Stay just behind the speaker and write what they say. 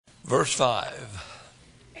verse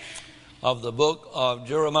 5 of the book of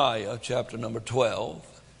Jeremiah, chapter number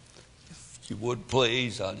 12. If you would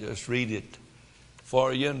please, I'll just read it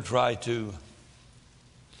for you and try to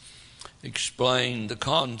explain the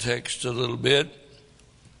context a little bit.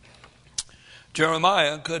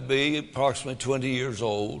 Jeremiah could be approximately 20 years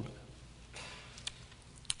old.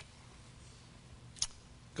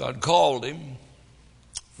 God called him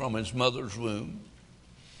from his mother's womb.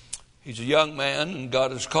 He's a young man, and God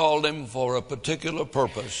has called him for a particular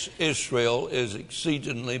purpose. Israel is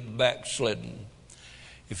exceedingly backslidden.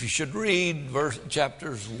 If you should read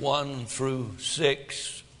chapters 1 through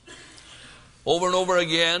 6, over and over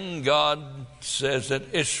again, God says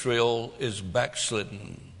that Israel is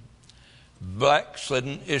backslidden.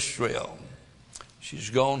 Backslidden Israel. She's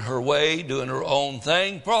gone her way, doing her own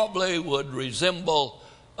thing, probably would resemble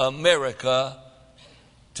America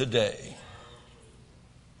today.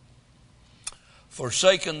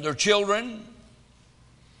 Forsaken their children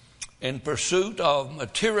in pursuit of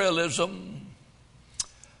materialism,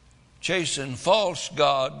 chasing false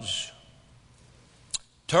gods,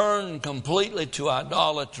 turned completely to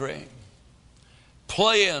idolatry,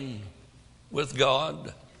 playing with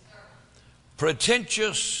God,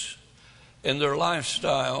 pretentious in their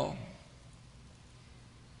lifestyle,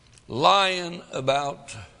 lying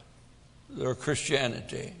about their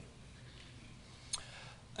Christianity.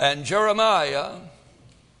 And Jeremiah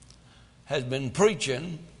has been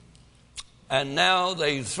preaching, and now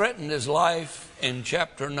they've threatened his life in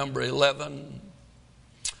chapter number 11.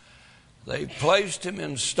 They've placed him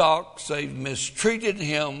in stocks, they've mistreated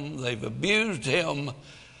him, they've abused him,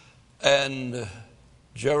 and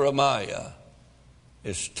Jeremiah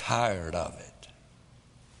is tired of it.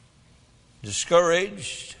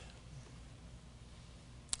 Discouraged,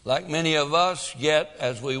 like many of us get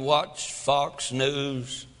as we watch Fox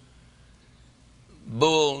News,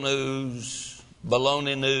 Bull News,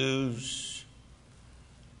 Baloney News.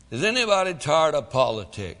 Is anybody tired of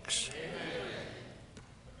politics?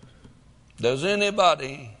 Does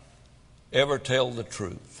anybody ever tell the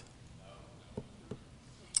truth?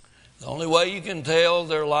 The only way you can tell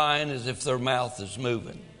they're lying is if their mouth is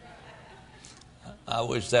moving. I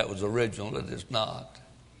wish that was original. It is not.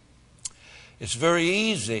 It's very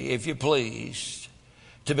easy, if you please,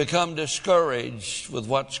 to become discouraged with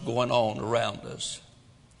what's going on around us.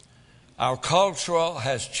 Our culture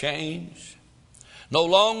has changed. No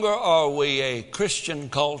longer are we a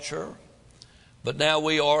Christian culture, but now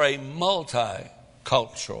we are a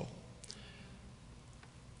multicultural.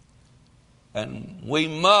 And we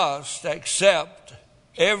must accept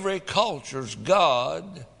every culture's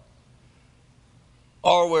God,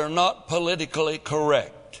 or we're not politically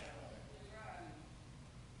correct.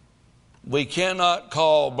 We cannot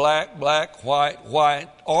call black, black, white, white,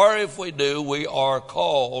 or if we do, we are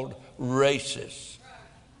called racist.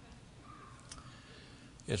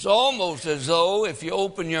 It's almost as though if you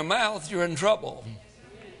open your mouth, you're in trouble.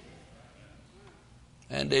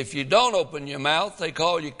 And if you don't open your mouth, they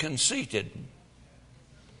call you conceited.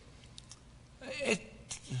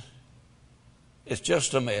 It's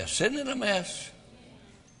just a mess. Isn't it a mess?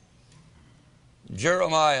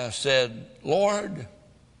 Jeremiah said, Lord,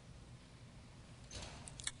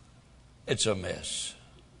 it's a mess.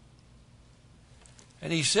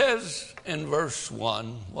 And he says in verse 1,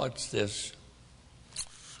 what's this?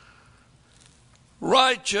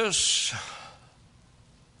 Righteous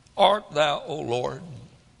art thou, O Lord,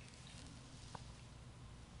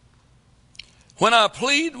 when I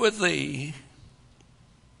plead with thee,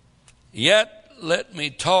 yet let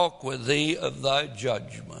me talk with thee of thy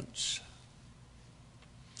judgments.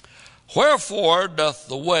 Wherefore doth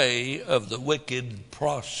the way of the wicked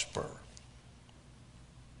prosper?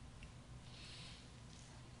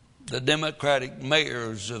 The Democratic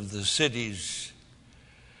mayors of the cities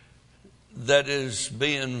that is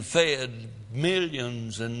being fed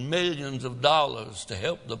millions and millions of dollars to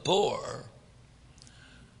help the poor,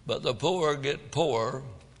 but the poor get poorer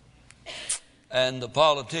and the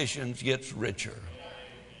politicians get richer.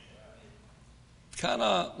 Kind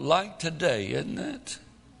of like today, isn't it?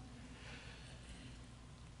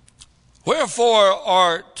 Wherefore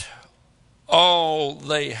art all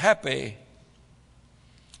they happy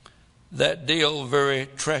that deal very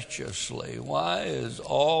treacherously? Why is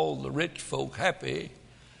all the rich folk happy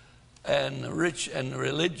and the rich and the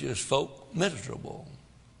religious folk miserable?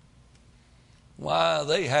 Why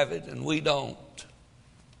they have it and we don't?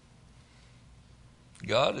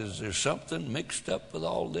 God, is there something mixed up with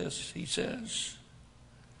all this? He says,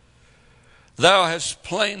 Thou hast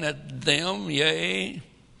planted them, yea,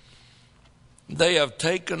 they have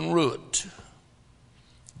taken root.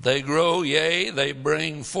 They grow, yea, they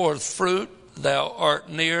bring forth fruit. Thou art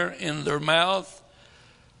near in their mouth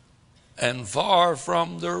and far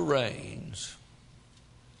from their reins.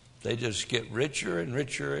 They just get richer and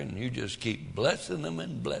richer, and you just keep blessing them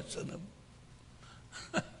and blessing them.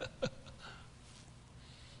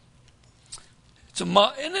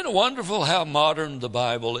 Isn't it wonderful how modern the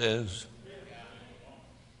Bible is?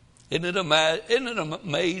 Isn't it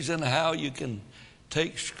amazing how you can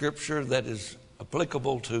take Scripture that is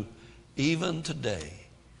applicable to even today?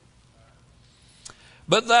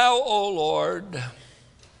 But thou, O Lord,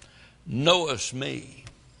 knowest me.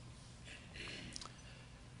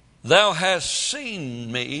 Thou hast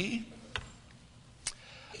seen me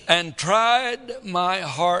and tried my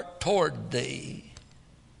heart toward thee.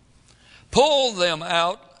 Pull them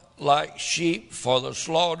out like sheep for the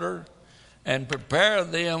slaughter, and prepare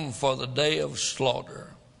them for the day of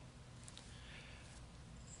slaughter.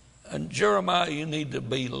 And Jeremiah, you need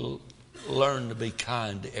to learn to be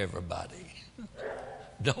kind to everybody.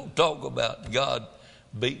 Don't talk about God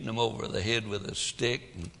beating them over the head with a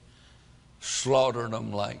stick and slaughtering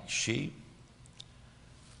them like sheep.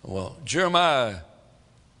 Well, Jeremiah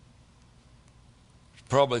is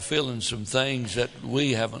probably feeling some things that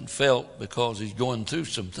we haven't felt because he's going through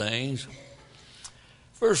some things.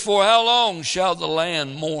 Verse 4, how long shall the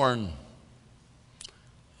land mourn,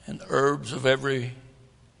 and herbs of every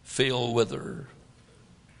field wither?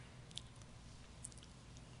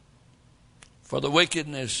 For the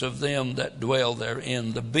wickedness of them that dwell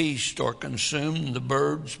therein, the beasts are consumed, the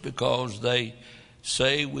birds, because they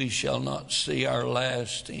say, we shall not see our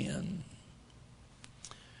last end.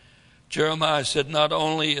 Jeremiah said, not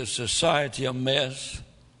only is society a mess,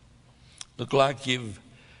 look like you've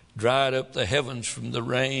dried up the heavens from the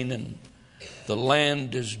rain, and the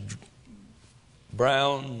land is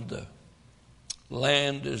brown, the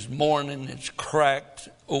land is mourning, it's cracked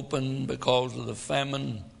open because of the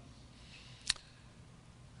famine.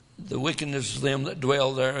 The wickedness of them that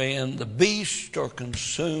dwell therein, the beasts are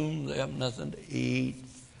consumed, they have nothing to eat.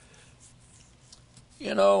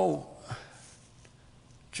 You know,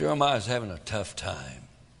 Jeremiah's having a tough time.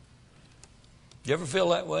 You ever feel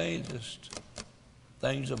that way? Just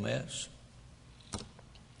things a mess.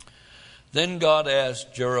 Then God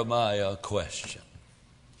asked Jeremiah a question.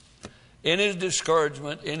 In his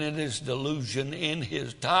discouragement, in his delusion, in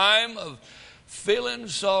his time of feeling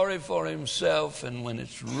sorry for himself, and when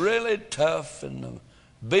it's really tough and the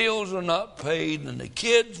bills are not paid and the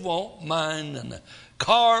kids won't mind and the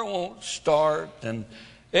car won't start and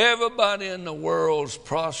everybody in the world's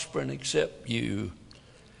prospering except you,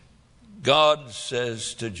 God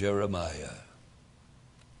says to Jeremiah,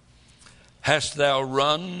 hast thou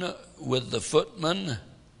run with the footmen,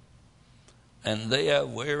 and they have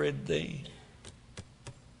wearied thee?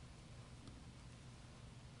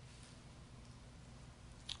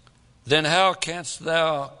 Then how canst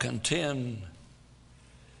thou contend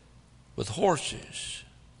with horses?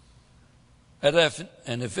 And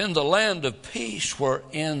if in the land of peace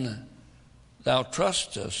wherein thou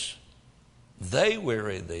trustest, they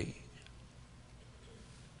weary thee,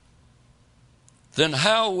 then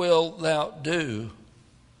how wilt thou do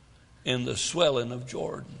in the swelling of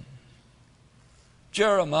Jordan?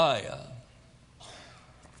 Jeremiah,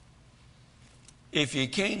 if you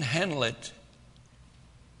can't handle it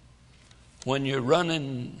when you're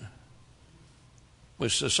running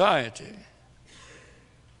with society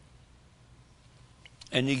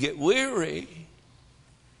and you get weary,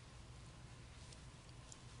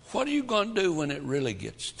 what are you going to do when it really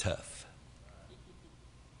gets tough?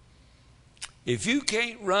 If you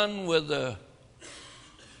can't run with a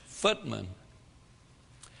footman,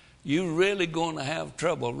 you're really going to have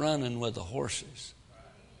trouble running with the horses.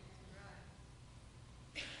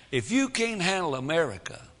 If you can't handle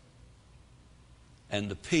America and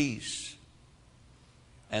the peace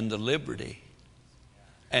and the liberty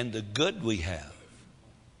and the good we have,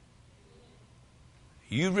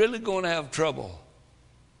 you're really going to have trouble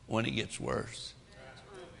when it gets worse.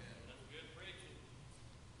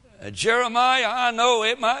 Jeremiah, I know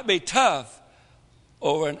it might be tough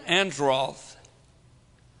over in Anathoth.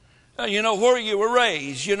 You know, where you were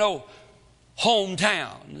raised, you know,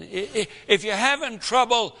 hometown. If you're having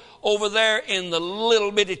trouble over there in the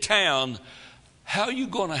little bitty town, how are you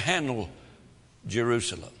going to handle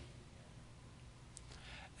Jerusalem?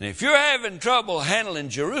 And if you're having trouble handling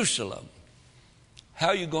Jerusalem, how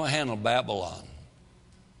are you going to handle Babylon?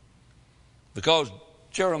 Because,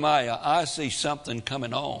 Jeremiah, I see something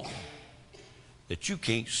coming on that you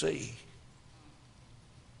can't see.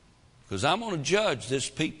 Because I'm going to judge this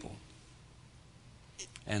people.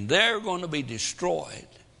 And they're going to be destroyed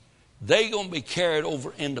they're going to be carried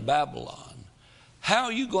over into Babylon. How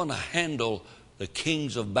are you going to handle the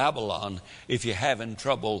kings of Babylon if you're having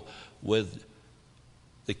trouble with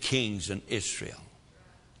the kings in Israel?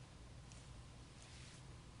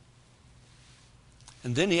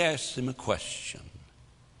 And then he asks him a question.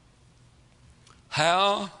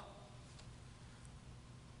 How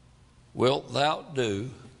wilt thou do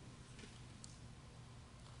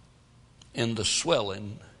in the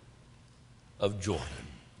swelling of Jordan?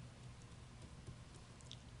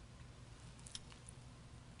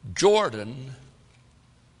 Jordan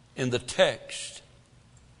in the text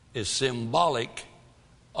is symbolic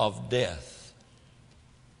of death.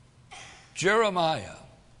 Jeremiah,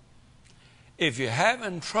 if you're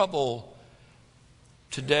having trouble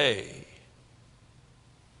today,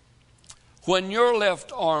 when your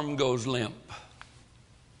left arm goes limp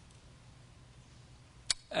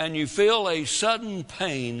and you feel a sudden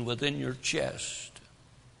pain within your chest,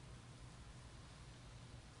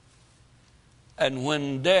 and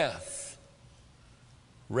when death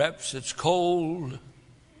wraps its cold,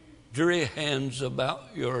 dreary hands about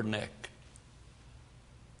your neck,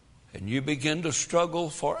 and you begin to struggle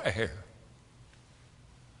for air,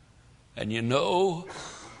 and you know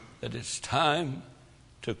that it's time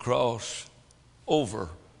to cross over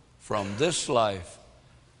from this life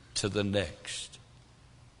to the next.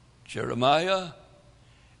 Jeremiah,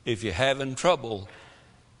 if you're having trouble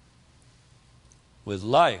with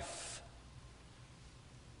life,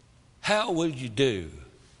 how will you do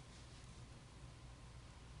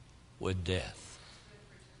with death?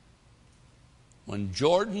 When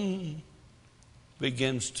Jordan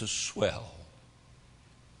begins to swell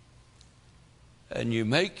and you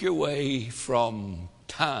make your way from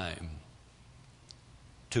time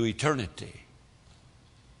to eternity,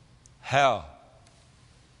 how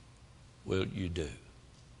will you do?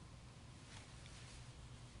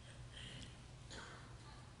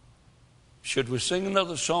 Should we sing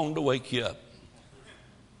another song to wake you up?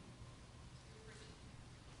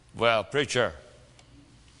 Well, preacher,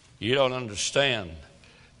 you don't understand.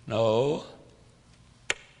 No,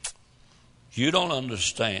 you don't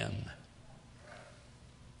understand.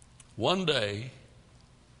 One day,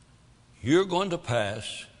 you're going to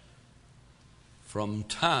pass from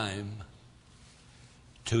time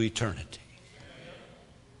to eternity.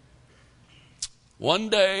 One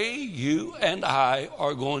day, you and I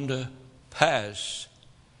are going to pass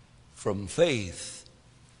from faith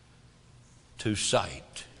to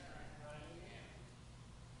sight.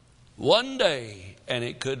 One day, and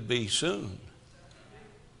it could be soon.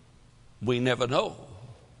 We never know.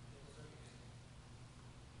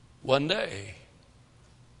 One day,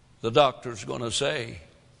 the doctor's going to say,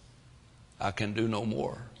 I can do no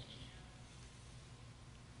more.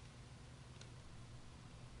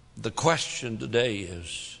 The question today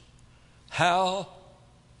is, how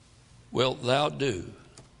wilt thou do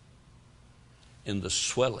in the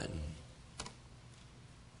swelling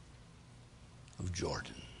of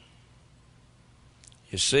Jordan?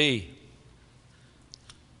 You see,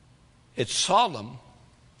 it's solemn,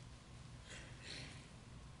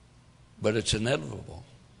 but it's inevitable.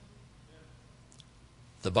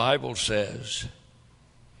 The Bible says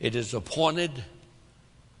it is appointed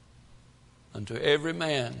unto every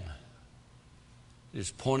man. It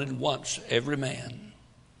is appointed once every man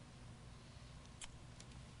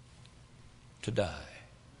to die.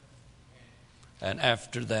 And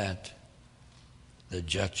after that, the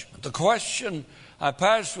judgment. The question I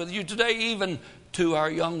pass with you today, even to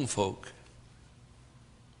our young folk.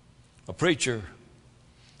 A preacher,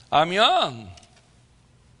 I'm young.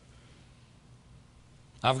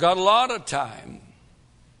 I've got a lot of time.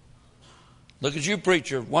 Look at you,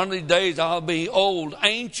 preacher. One of these days I'll be old,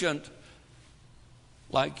 ancient,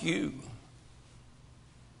 like you.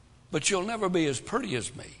 But you'll never be as pretty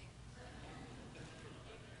as me.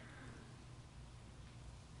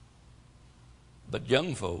 But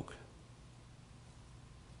young folk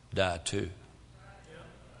die too.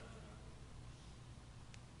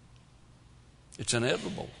 It's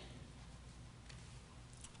inevitable.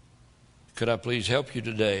 Could I please help you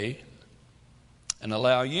today and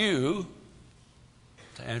allow you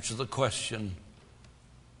to answer the question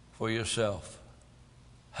for yourself?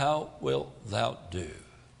 How wilt thou do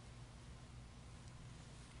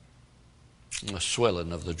in the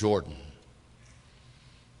swelling of the Jordan?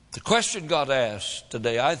 The question God asks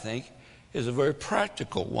today, I think, is a very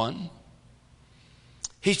practical one.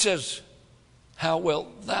 He says, how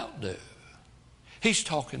wilt thou do? He's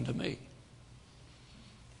talking to me.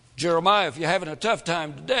 Jeremiah, if you're having a tough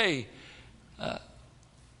time today, if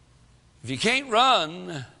you can't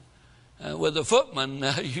run with the footmen,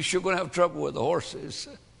 you're sure going to have trouble with the horses.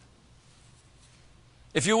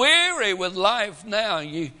 If you're weary with life now,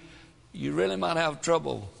 you really might have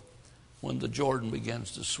trouble when the Jordan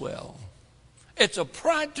begins to swell. It's a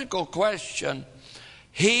practical question.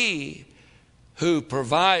 He who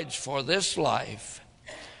provides for this life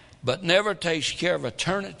but never takes care of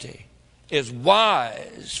eternity is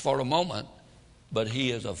wise for a moment, but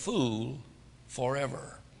he is a fool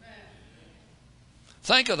forever.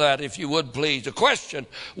 Think of that, if you would, please. A question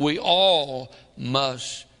we all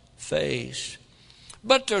must face.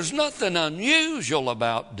 But there's nothing unusual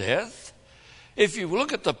about death. If you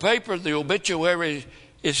look at the paper, the obituary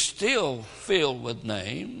is still filled with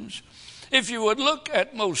names. If you would look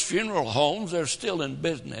at most funeral homes, they're still in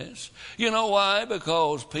business. You know why?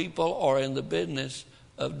 Because people are in the business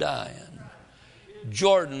of dying.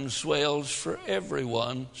 Jordan swells for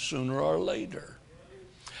everyone sooner or later.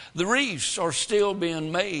 The wreaths are still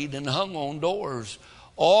being made and hung on doors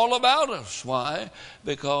all about us. Why?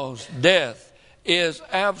 Because death is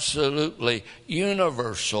absolutely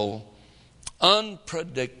universal,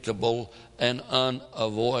 unpredictable, and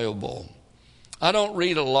unavoidable. I don't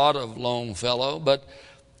read a lot of Longfellow, but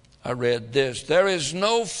I read this. There is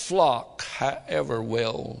no flock, however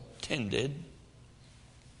well tended,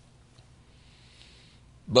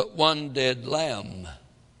 but one dead lamb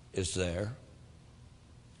is there.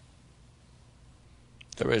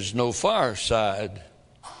 There is no fireside,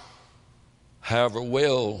 however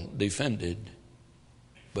well defended,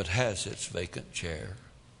 but has its vacant chair.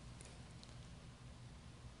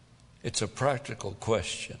 It's a practical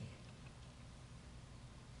question.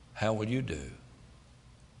 How will you do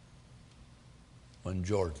when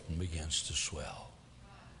Jordan begins to swell?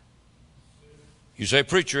 You say,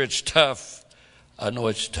 preacher, it's tough. I know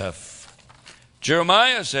it's tough.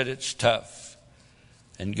 Jeremiah said it's tough.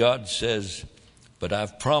 And God says, but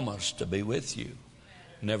I've promised to be with you,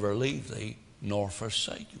 never leave thee nor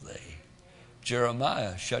forsake thee.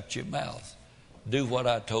 Jeremiah, shut your mouth. Do what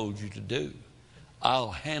I told you to do.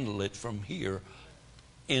 I'll handle it from here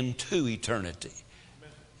into eternity,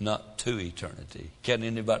 not to eternity. Can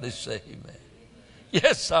anybody say amen?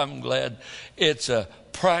 Yes, I'm glad it's a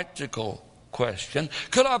practical question.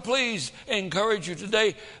 Could I please encourage you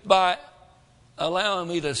today by allowing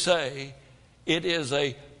me to say it is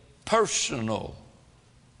a personal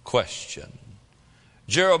question.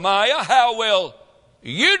 Jeremiah, how will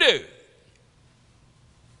you do?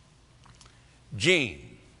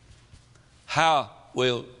 Gene, how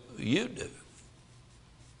will you do?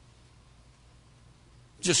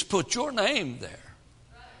 Just put your name there.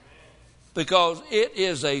 Because it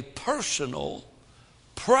is a personal,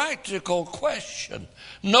 practical question.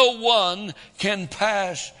 No one can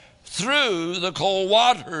pass through the cold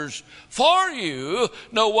waters for you.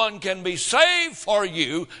 No one can be saved for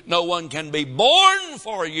you. No one can be born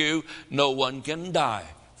for you. No one can die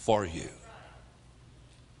for you.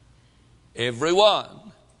 Everyone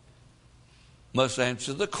must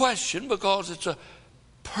answer the question because it's a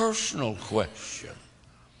personal question.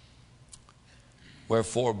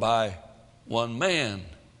 Wherefore by one man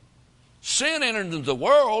sin entered into the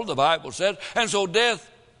world, the Bible said, and so death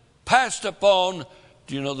passed upon,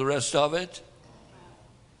 do you know the rest of it?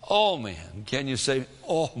 All men. Can you say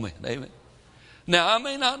all men? Amen. Now I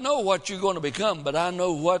may not know what you're going to become, but I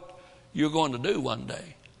know what you're going to do one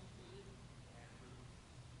day.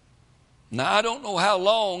 Now I don't know how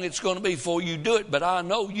long it's going to be before you do it, but I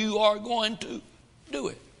know you are going to do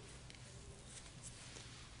it.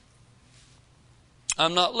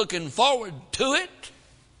 I'm not looking forward to it,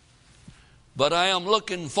 but I am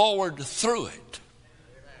looking forward through it.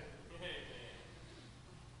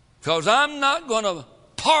 Because I'm not going to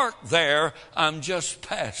park there, I'm just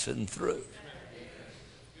passing through.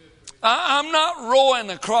 I'm not rowing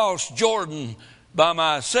across Jordan by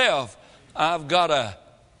myself. I've got a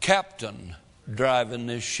captain driving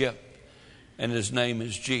this ship, and his name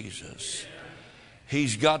is Jesus.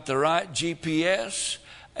 He's got the right GPS,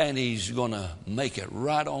 and he's going to make it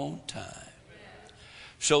right on time.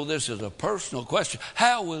 So this is a personal question.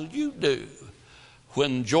 How will you do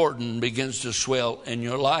when Jordan begins to swell in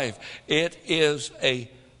your life? It is a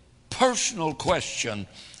personal question.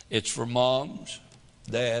 It's for moms,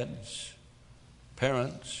 dads,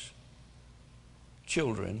 parents,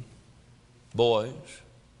 children, boys,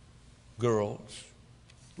 girls,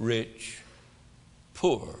 rich,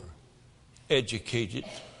 poor, educated,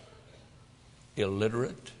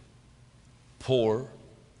 illiterate, poor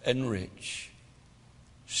and rich,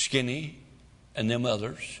 skinny and them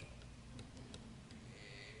others.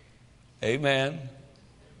 Amen.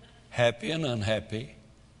 Happy and unhappy,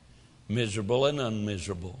 miserable and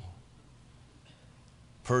unmiserable,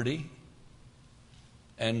 pretty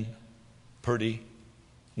and pretty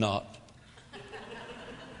not.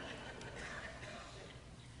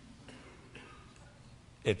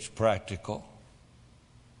 It's practical.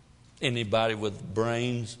 Anybody with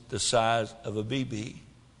brains the size of a BB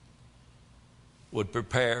would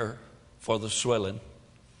prepare for the swelling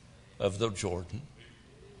of the Jordan.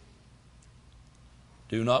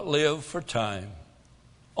 Do not live for time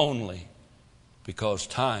only, because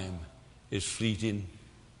time is fleeting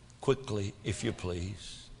quickly, if you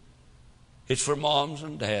please. It's for moms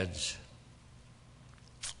and dads.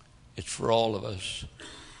 It's for all of us.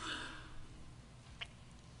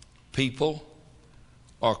 People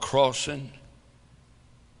are crossing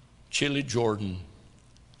Chile, Jordan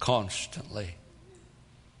constantly.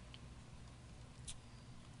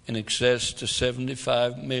 In excess to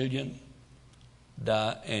 75 million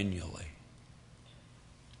die annually.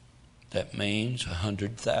 That means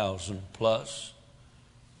 100,000 plus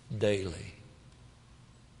daily.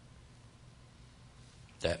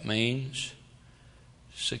 That means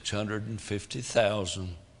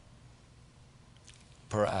 650,000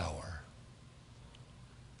 per hour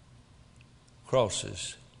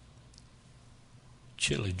crosses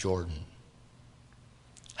Chile, Jordan.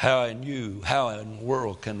 How in the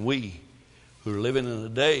world can we, who are living in a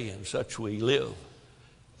day in such we live,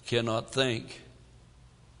 cannot think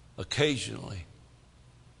occasionally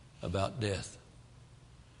about death?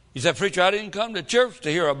 You say, preacher, I didn't come to church to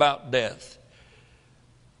hear about death.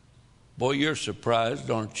 Boy, you're surprised,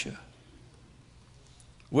 aren't you?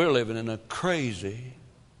 We're living in a crazy,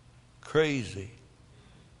 crazy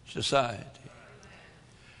society.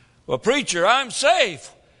 Well, preacher, I'm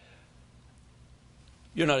safe.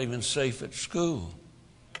 You're not even safe at school.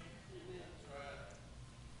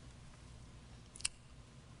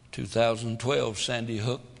 2012, Sandy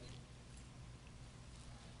Hook.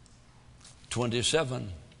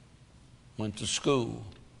 27 went to school,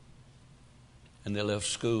 and they left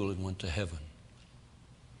school and went to heaven.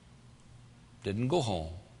 Didn't go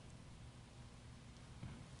home.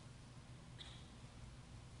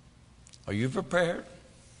 Are you prepared?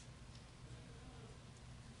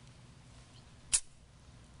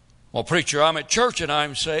 Well, preacher, I'm at church and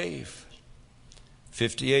I'm safe.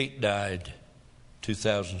 58 died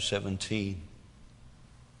 2017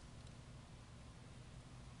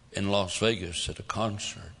 in Las Vegas at a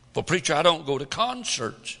concert. Well, preacher, I don't go to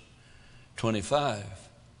concerts. 25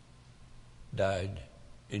 died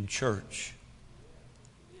in church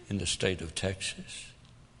in the state of Texas.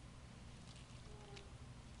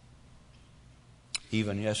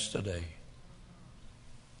 Even yesterday,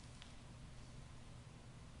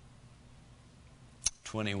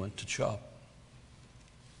 20 went to chop.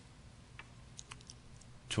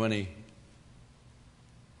 20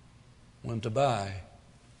 went to buy.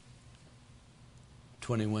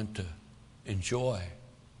 20 went to enjoy.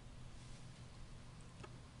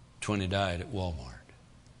 20 died at Walmart.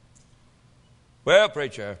 Well,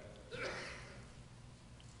 preacher,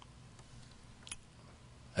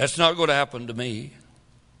 that's not going to happen to me.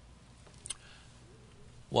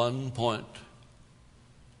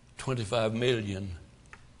 1.25 million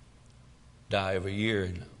die every year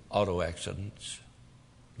in auto accidents.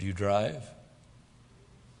 Do you drive?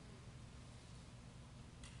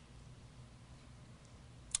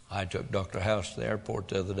 I took Dr. House to the airport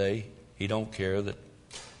the other day. He don't care that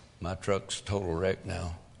my truck's a total wreck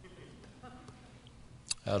now.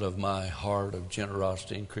 Out of my heart of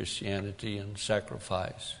generosity and Christianity and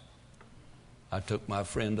sacrifice, I took my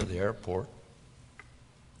friend to the airport.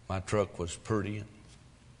 My truck was pretty and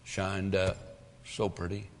shined up, so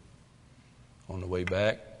pretty. On the way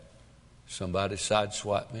back, somebody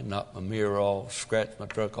sideswiped me, knocked my mirror off, scratched my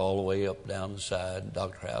truck all the way up down the side. And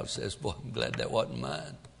Dr. House says, boy, I'm glad that wasn't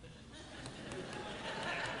mine.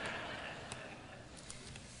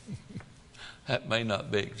 That may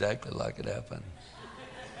not be exactly like it happened.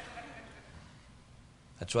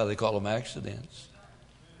 That's why they call them accidents.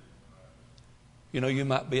 You know, you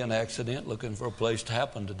might be an accident looking for a place to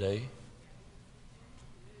happen today.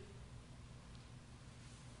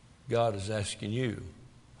 God is asking you,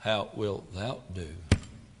 how wilt thou do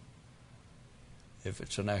if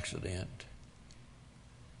it's an accident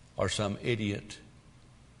or some idiot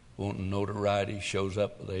wanting notoriety shows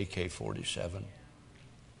up with an AK-47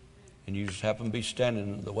 and you just happen to be standing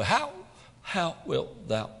in the way? How wilt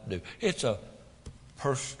thou do? It's a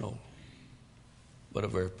personal but a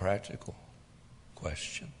very practical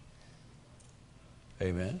question.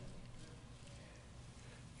 Amen?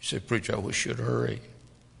 You say, preacher, I wish you'd hurry.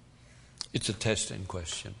 It's a testing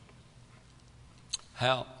question.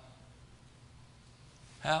 How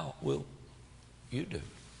will you do?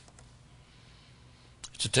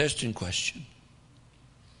 It's a testing question.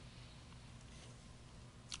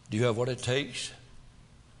 Do you have what it takes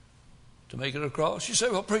to make it across? You say,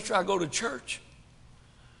 well, preacher, I go to church.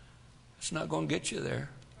 It's not going to get you there.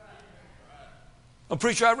 Oh,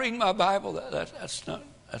 preacher, I read my Bible. That's not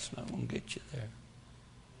going to get you there.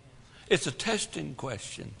 It's a testing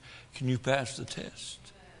question. Can you pass the test?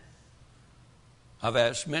 I've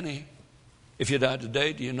asked many, if you died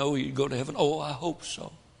today, do you know you'd go to heaven? Oh, I hope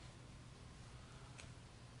so.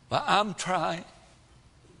 But I'm trying.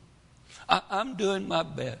 I'm doing my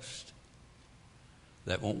best.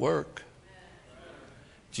 That won't work.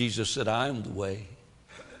 Jesus said, I am the way.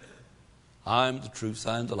 I am the truth.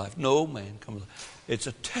 I am the life. No man comes. It's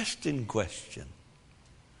a testing question.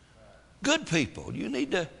 Good people, you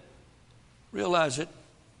need to realize that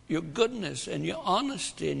your goodness and your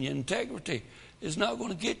honesty and your integrity is not going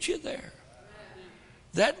to get you there.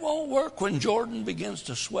 That won't work when Jordan begins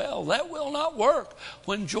to swell. That will not work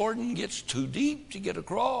when Jordan gets too deep to get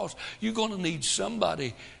across. You're going to need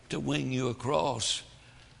somebody to wing you across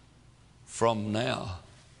from now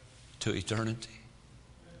to eternity.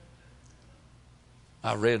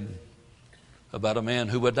 I read about a man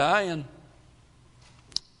who was dying.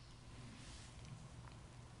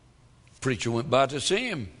 Preacher went by to see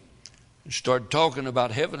him and started talking about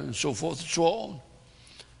heaven and so forth and so on.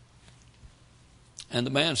 And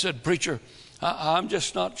the man said, preacher, I'm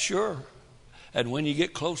just not sure. And when you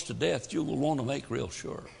get close to death, you will want to make real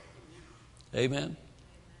sure. Amen.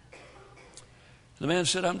 The man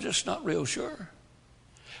said, I'm just not real sure.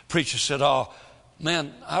 Preacher said, oh,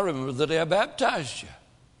 man, I remember the day I baptized you.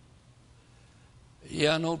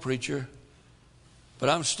 Yeah, I know, preacher, but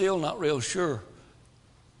I'm still not real sure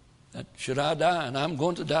that should I die, and I'm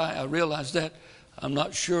going to die, I realize that I'm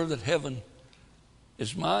not sure that heaven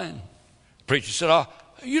is mine. Preacher said, oh,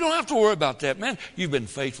 you don't have to worry about that, man. You've been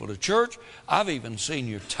faithful to church. I've even seen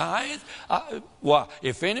your tithe. Why?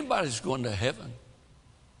 If anybody's going to heaven,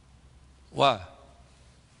 why?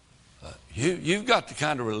 You've got the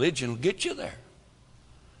kind of religion that'll get you there.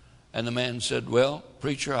 And the man said, well,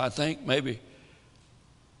 preacher, I think maybe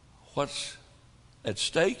what's at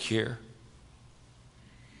stake here,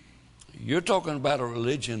 you're talking about a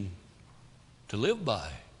religion to live by.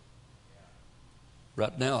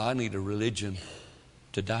 Right now, I need a religion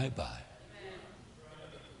to die by.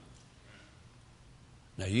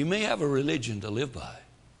 Now, you may have a religion to live by,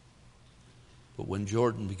 but when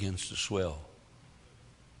Jordan begins to swell,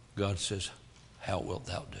 God says, how wilt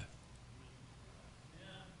thou do?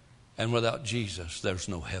 And without Jesus, there's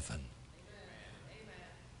no heaven.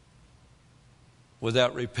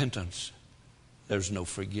 Without repentance, there's no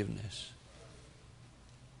forgiveness.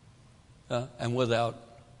 And without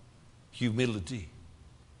humility,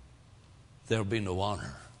 there'll be no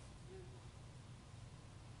honor.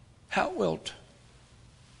 How wilt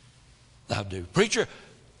thou do? Preacher,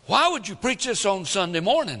 why would you preach this on Sunday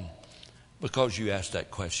morning? Because you asked that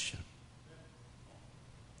question.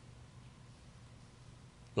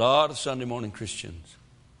 A lot of Sunday morning Christians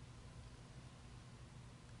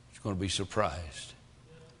are going to be surprised.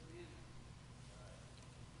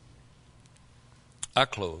 I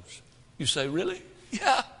close. You say, really?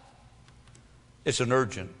 Yeah. It's an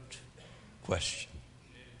urgent question.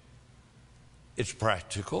 It's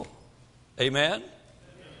practical. Amen?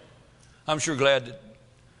 I'm sure glad that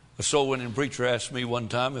a soul-winning preacher asked me one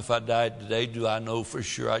time, if I died today, do I know for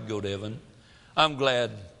sure I'd go to heaven? I'm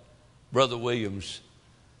glad Brother Williams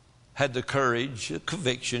had the courage, the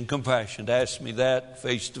conviction, compassion to ask me that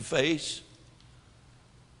face to face.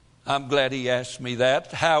 I'm glad he asked me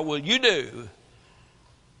that. How will you do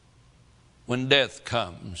when death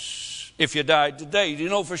comes? If you died today, do you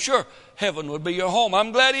know for sure heaven would be your home?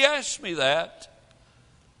 I'm glad he asked me that,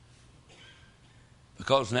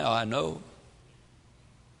 because now I know.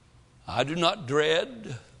 I do not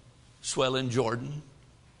dread swelling Jordan,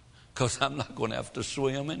 because I'm not going to have to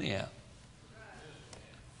swim anyhow.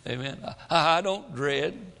 Amen. I don't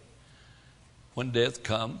dread when death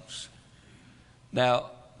comes. Now,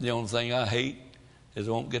 the only thing I hate is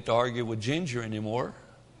I won't get to argue with Ginger anymore.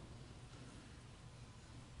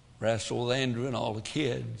 Wrestle with Andrew and all the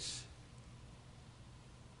kids.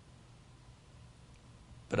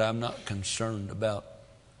 But I'm not concerned about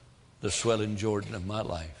the swelling Jordan of my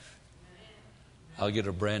life. I'll get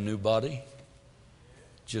a brand new body,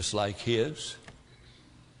 just like his.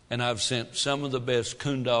 And I've sent some of the best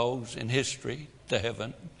coon dogs in history to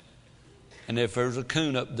heaven. And if there's a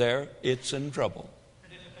coon up there, it's in trouble.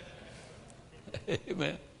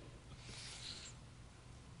 Amen.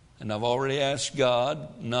 And I've already asked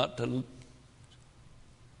God not to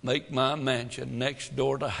make my mansion next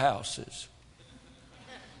door to houses,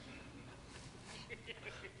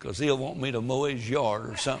 because he'll want me to mow his yard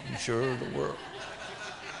or something, sure of the world.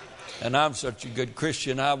 And I'm such a good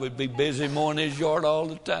Christian, I would be busy mowing his yard all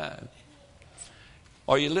the time.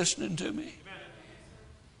 Are you listening to me?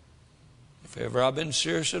 If ever I've been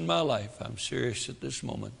serious in my life, I'm serious at this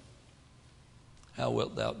moment. How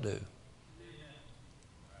wilt thou do?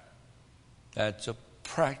 That's a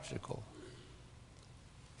practical,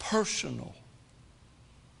 personal,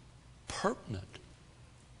 pertinent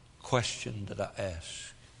question that I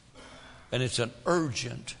ask. And it's an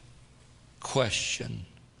urgent question.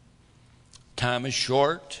 Time is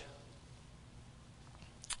short.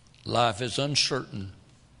 Life is uncertain.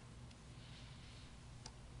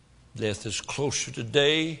 Death is closer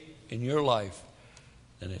today in your life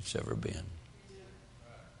than it's ever been.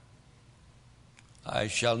 I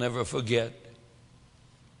shall never forget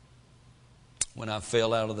when I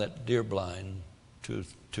fell out of that deer blind two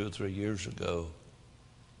or 3 years ago.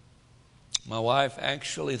 My wife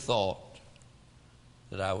actually thought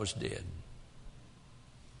that I was dead.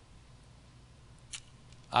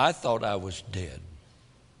 I thought I was dead.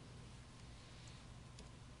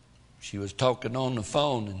 She was talking on the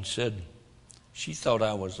phone and said she thought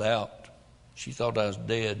I was out. She thought I was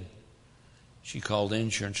dead. She called the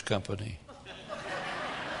insurance company.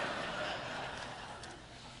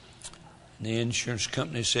 And the insurance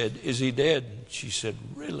company said, "Is he dead?" She said,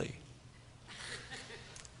 "Really?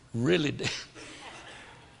 Really dead?"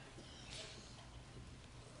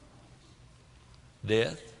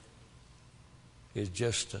 Death is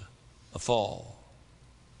just a fall,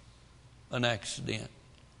 an accident,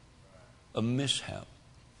 a mishap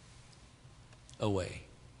away.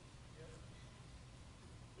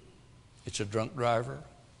 It's a drunk driver.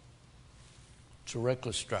 It's a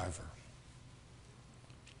reckless driver.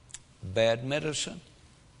 Bad medicine.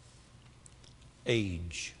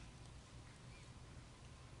 Age.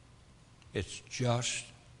 It's just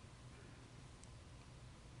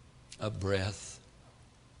a breath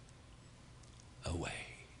away.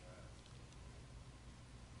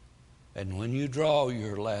 And when you draw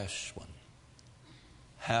your last one,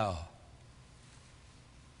 how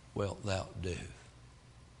wilt thou do?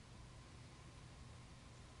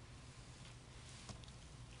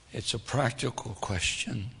 It's a practical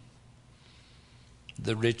question.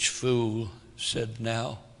 The rich fool said,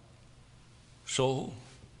 "Now, soul,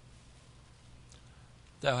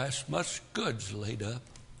 thou hast much goods laid up.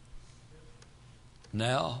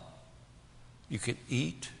 Now you can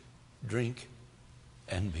eat, drink,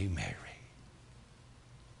 and be merry."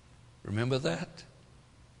 Remember that?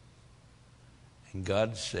 And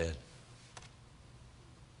God said,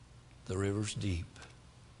 "The river's deep.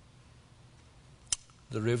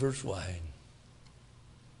 The river's wide.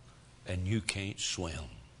 And you can't swim.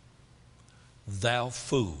 Thou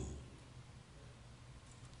fool.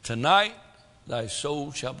 Tonight thy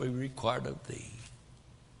soul shall be required of thee.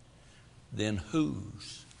 Then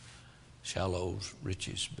whose shall those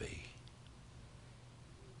riches be?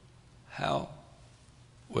 How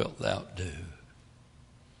wilt thou do?"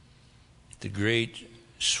 The great,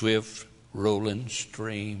 swift, rolling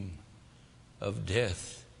stream of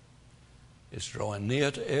death is drawing near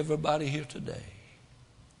to everybody here today.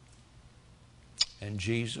 And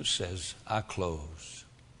Jesus says, "I close.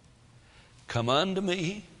 Come unto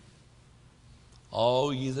me,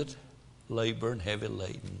 all ye that labor and heavy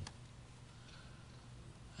laden,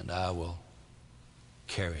 and I will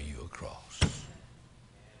carry you across.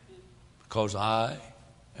 Because I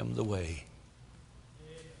am the way,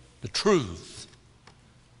 the truth,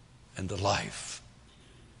 and the life.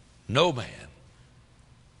 No man,"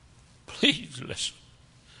 please listen,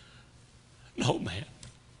 "no man,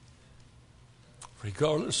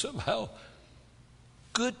 regardless of how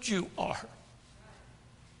good you are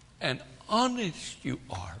and honest you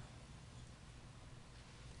are,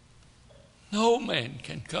 no man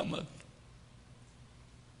can come up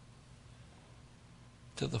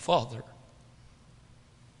to the Father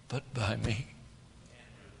but by me."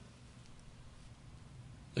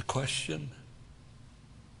 The question,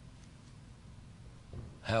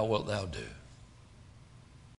 how wilt thou do?